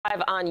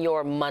Live on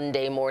your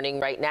Monday morning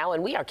right now,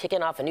 and we are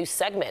kicking off a new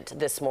segment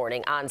this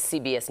morning on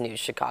CBS News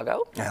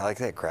Chicago. I like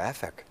that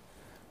graphic.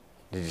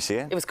 Did you see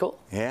it? It was cool.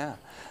 Yeah.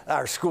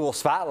 Our school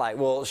spotlight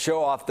will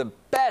show off the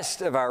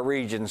best of our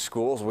region's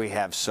schools. We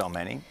have so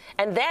many.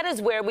 And that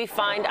is where we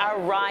find our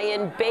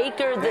Ryan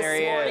Baker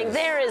this morning.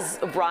 There is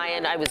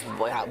Ryan. I was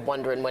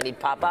wondering when he'd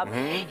pop up.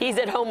 He's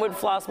at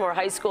Homewood-Flossmoor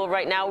High School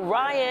right now.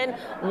 Ryan,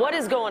 what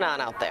is going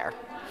on out there?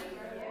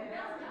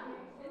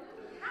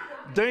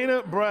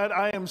 Dana, Brad,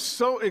 I am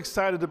so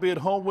excited to be at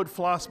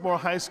Homewood-Flossmoor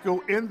High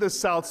School in the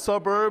south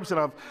suburbs, and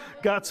I've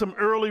got some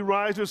early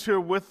risers here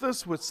with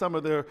us with some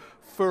of their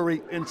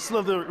furry and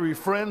slithery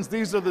friends.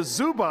 These are the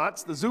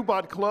Zoobots, the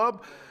Zoobot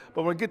Club.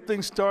 But we'll get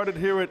things started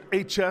here at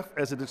HF,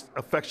 as it is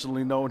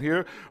affectionately known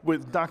here,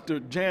 with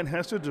Dr. Jan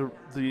Hester,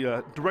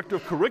 the Director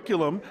of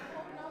Curriculum.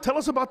 Tell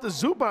us about the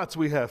Zoobots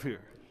we have here.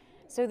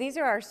 So these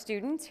are our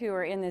students who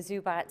are in the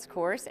Zoobots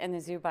course and the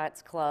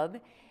Zoobots Club.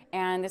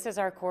 And this is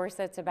our course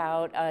that's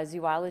about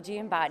zoology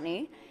and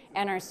botany.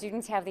 And our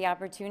students have the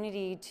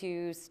opportunity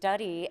to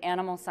study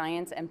animal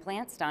science and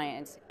plant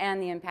science and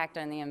the impact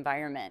on the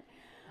environment.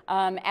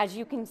 As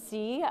you can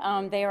see,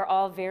 they are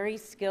all very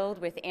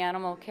skilled with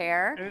animal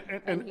care.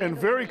 And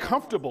very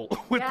comfortable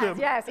with them.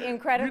 Yes,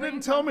 incredibly. You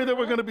didn't tell me there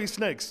were going to be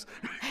snakes.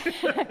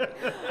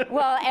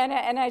 Well,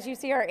 and as you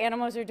see, our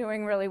animals are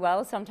doing really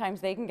well. Sometimes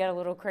they can get a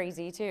little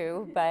crazy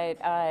too, but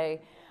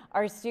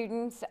our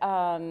students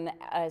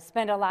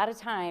spend a lot of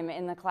time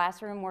in the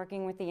classroom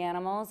working with the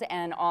animals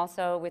and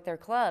also with their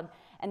club.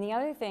 And the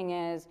other thing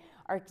is,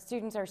 our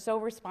students are so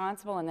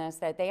responsible in this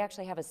that they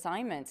actually have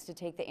assignments to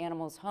take the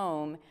animals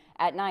home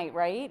at night,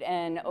 right?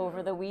 And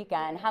over the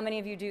weekend. How many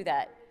of you do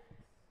that?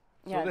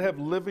 So they have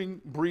living,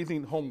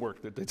 breathing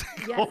homework that they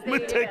take home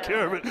and take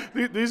care of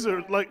it. These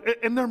are like,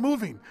 and they're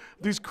moving,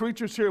 these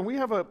creatures here. And we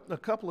have a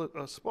couple of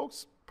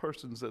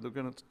spokespersons that are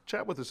going to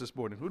chat with us this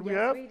morning. Who do we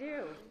have? Yes, we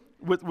do.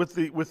 With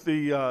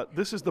the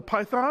this is the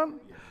python.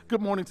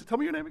 Good morning. Tell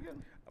me your name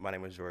again. My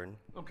name is Jordan.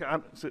 Okay,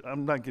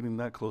 I'm not getting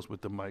that close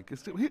with the mic.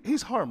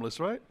 He's harmless,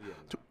 right?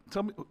 Yeah.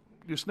 Tell me,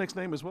 your snake's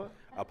name is what?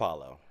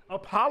 Apollo.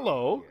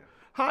 Apollo? Yeah.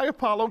 Hi,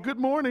 Apollo. Good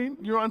morning.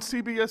 You're on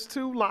CBS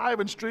 2, live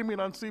and streaming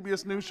on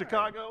CBS News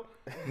Chicago.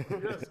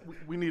 Yes,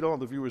 we need all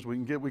the viewers we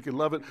can get. We can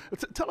love it.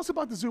 Tell us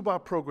about the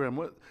Zoobot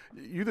program.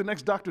 You the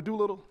next Dr.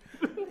 Doolittle?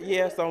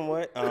 Yeah,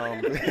 somewhat.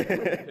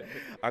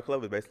 Our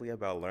club is basically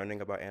about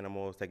learning about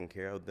animals, taking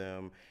care of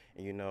them,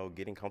 and, you know,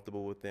 getting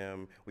comfortable with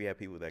them. We have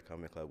people that come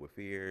in the club with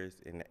fears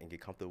and get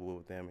comfortable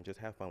with them and just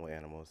have fun with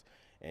animals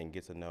and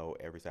get to know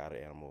every side of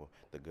the animal,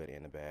 the good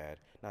and the bad.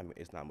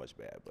 It's not much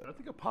bad, but I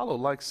think Apollo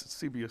likes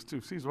CBS too.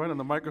 He's right on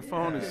the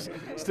microphone. He's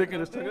sticking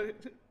his tongue.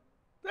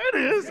 There it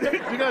is.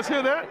 You guys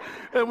hear that?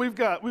 And we've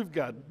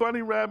got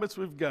bunny rabbits.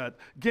 We've got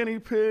guinea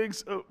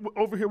pigs.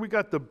 Over here we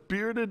got the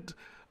bearded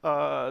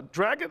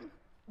dragon.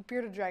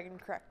 Bearded dragon,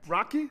 correct.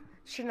 Rocky?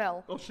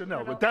 Chanel. Oh,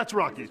 Chanel, but that's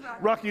Rocky.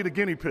 Rocky the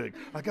guinea pig.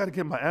 I got to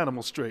get my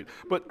animals straight.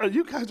 But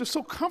you guys are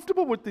so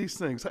comfortable with these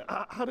things.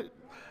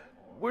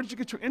 Where did you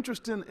get your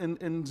interest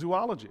in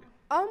zoology?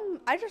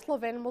 I just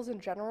love animals in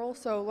general,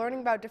 so learning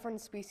about different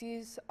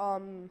species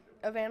of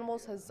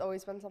animals has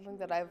always been something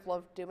that I've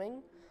loved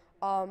doing.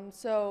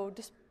 So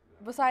just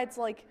besides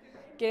like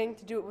getting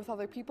to do it with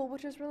other people,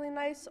 which is really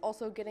nice,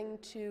 also getting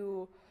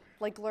to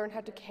like learn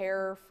how to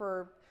care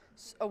for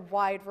a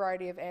wide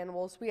variety of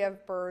animals. We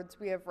have birds,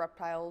 we have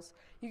reptiles.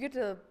 You get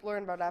to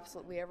learn about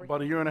absolutely everything.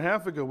 About a year and a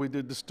half ago, we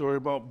did the story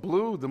about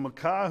Blue, the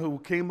macaw who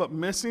came up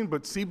missing,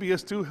 but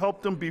CBS 2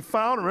 helped him be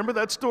found. Remember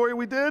that story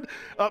we did?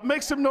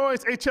 Make some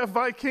noise, HF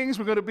Vikings.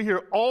 We're going to be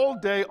here all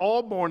day,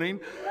 all morning,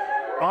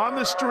 on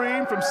the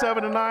stream from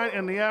 7 to 9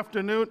 in the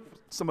afternoon.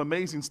 Some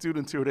amazing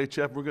students here at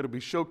HF. We're going to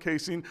be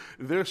showcasing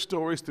their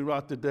stories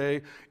throughout the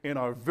day in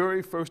our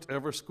very first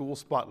ever school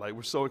spotlight.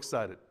 We're so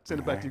excited.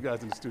 Send it back to you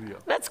guys in the studio.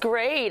 That's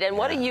great. And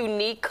what a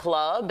unique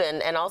club,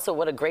 and also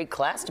what a great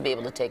class to be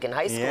able to take in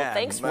high school. Yeah,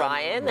 Thanks,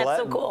 Ryan. That's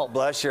so cool.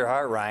 Bless your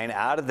heart, Ryan.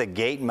 Out of the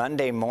gate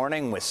Monday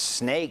morning with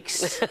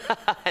snakes.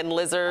 And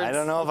lizards. I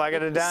don't know if I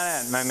could have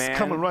done it, my man. It's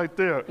coming right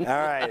there. All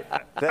right.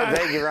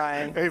 Thank you,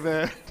 Ryan. Hey,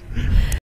 man.